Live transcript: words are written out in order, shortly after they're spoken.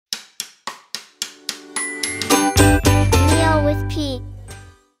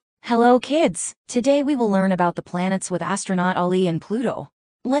Hello kids! Today we will learn about the planets with astronaut Ali and Pluto.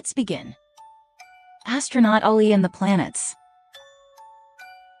 Let's begin. Astronaut Ali and the planets.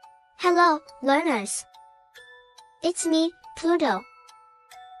 Hello, learners. It's me, Pluto.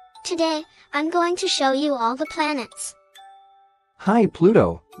 Today, I'm going to show you all the planets. Hi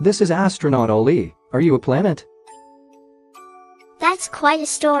Pluto, this is astronaut Ali. Are you a planet? That's quite a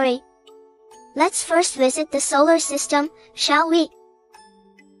story. Let's first visit the solar system, shall we?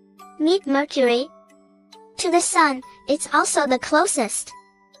 Meet Mercury. To the Sun, it's also the closest.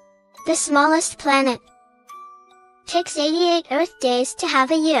 The smallest planet. Takes 88 Earth days to have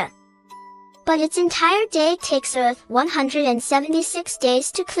a year. But its entire day takes Earth 176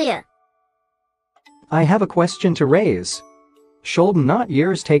 days to clear. I have a question to raise. Should not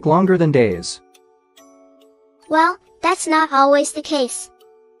years take longer than days? Well, that's not always the case.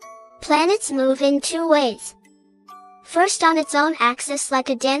 Planets move in two ways. First on its own axis like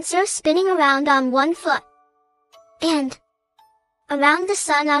a dancer spinning around on one foot. And around the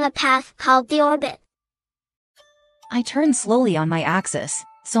Sun on a path called the orbit. I turn slowly on my axis,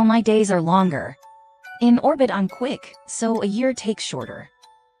 so my days are longer. In orbit I'm quick, so a year takes shorter.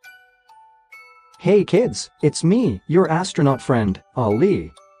 Hey kids, it's me, your astronaut friend,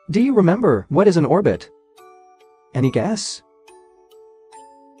 Ali. Do you remember what is an orbit? Any guess?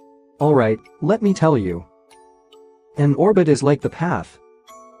 Alright, let me tell you. An orbit is like the path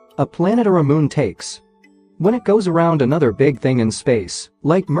a planet or a moon takes when it goes around another big thing in space,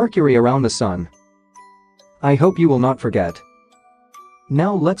 like Mercury around the Sun. I hope you will not forget.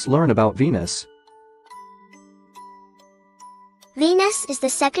 Now let's learn about Venus. Venus is the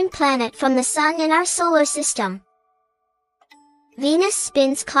second planet from the Sun in our solar system. Venus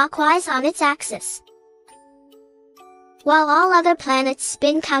spins clockwise on its axis, while all other planets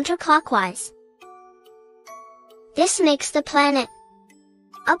spin counterclockwise. This makes the planet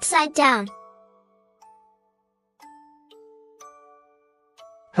upside down.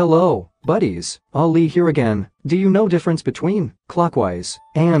 Hello, buddies, Ali here again. Do you know difference between clockwise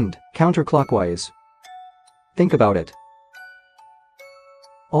and counterclockwise? Think about it.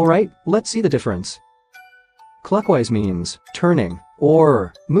 Alright, let's see the difference. Clockwise means turning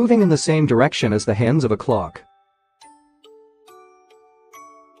or moving in the same direction as the hands of a clock.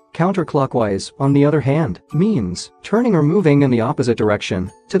 Counterclockwise, on the other hand, means turning or moving in the opposite direction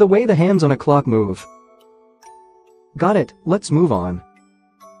to the way the hands on a clock move. Got it, let's move on.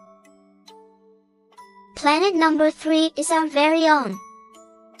 Planet number 3 is our very own.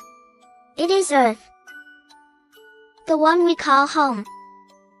 It is Earth. The one we call home.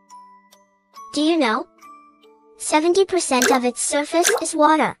 Do you know? 70% of its surface is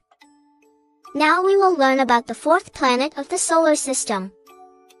water. Now we will learn about the fourth planet of the solar system.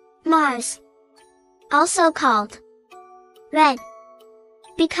 Mars. Also called red,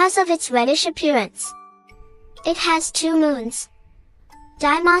 because of its reddish appearance. It has two moons,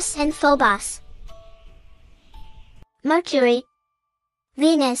 Deimos and Phobos. Mercury,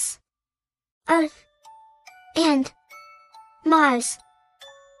 Venus, Earth, and Mars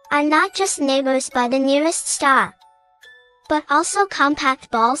are not just neighbors by the nearest star, but also compact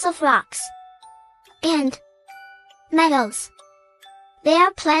balls of rocks and metals. They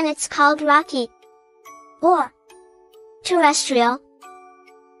are planets called rocky or terrestrial.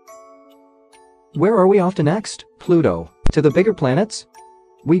 Where are we off to next, Pluto? To the bigger planets?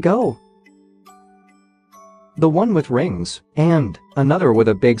 We go. The one with rings, and another with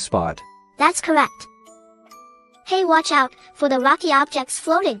a big spot. That's correct. Hey, watch out for the rocky objects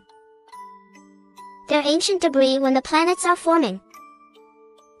floating. They're ancient debris when the planets are forming.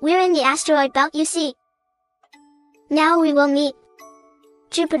 We're in the asteroid belt, you see. Now we will meet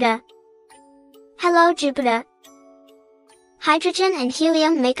Jupiter. Hello, Jupiter. Hydrogen and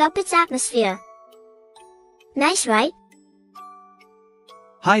helium make up its atmosphere. Nice, right?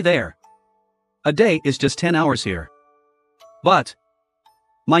 Hi there. A day is just 10 hours here. But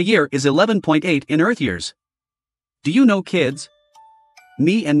my year is 11.8 in Earth years. Do you know, kids?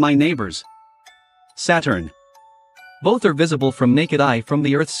 Me and my neighbors, Saturn, both are visible from naked eye from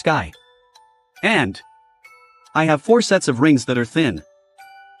the Earth's sky. And I have 4 sets of rings that are thin.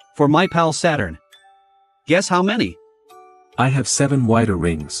 For my pal Saturn. Guess how many? I have 7 wider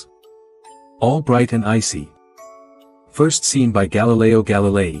rings, all bright and icy. First seen by Galileo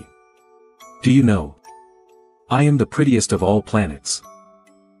Galilei. Do you know? I am the prettiest of all planets.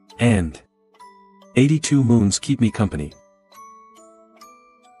 And 82 moons keep me company.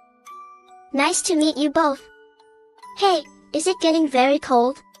 Nice to meet you both. Hey, is it getting very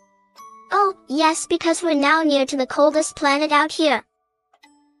cold? Oh, yes, because we're now near to the coldest planet out here.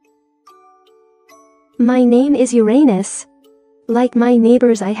 My name is Uranus. Like my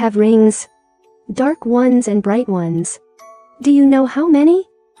neighbors, I have rings. Dark ones and bright ones. Do you know how many?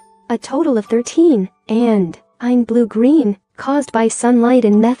 A total of 13, and I'm blue-green, caused by sunlight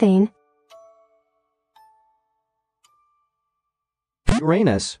and methane.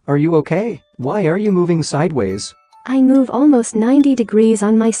 Uranus, are you okay? Why are you moving sideways? I move almost 90 degrees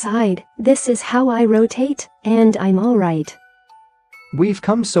on my side. This is how I rotate, and I'm alright. We've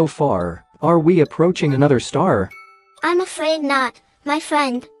come so far. Are we approaching another star? I'm afraid not, my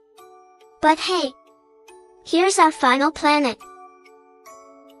friend. But hey, here's our final planet.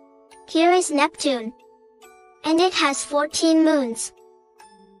 Here is Neptune. And it has 14 moons.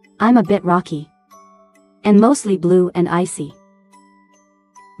 I'm a bit rocky. And mostly blue and icy.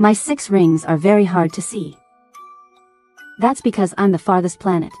 My 6 rings are very hard to see. That's because I'm the farthest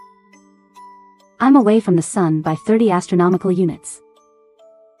planet. I'm away from the Sun by 30 astronomical units.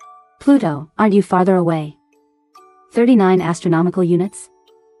 Pluto, aren't you farther away? 39 astronomical units?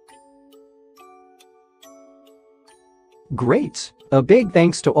 Great! A big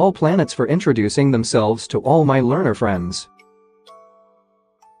thanks to all planets for introducing themselves to all my learner friends.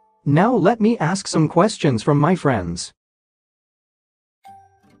 Now let me ask some questions from my friends.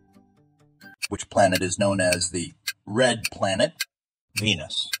 Which planet is known as the red planet?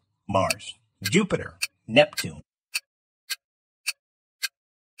 Venus, Mars, Jupiter, Neptune.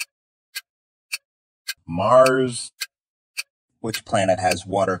 Mars. Which planet has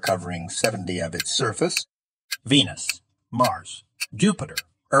water covering 70 of its surface? Venus, Mars, Jupiter,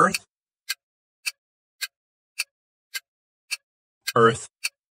 Earth. Earth.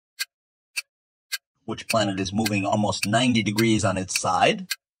 Which planet is moving almost 90 degrees on its side?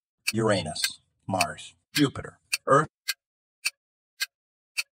 Uranus, Mars, Jupiter, Earth.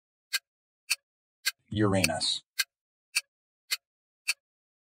 Uranus.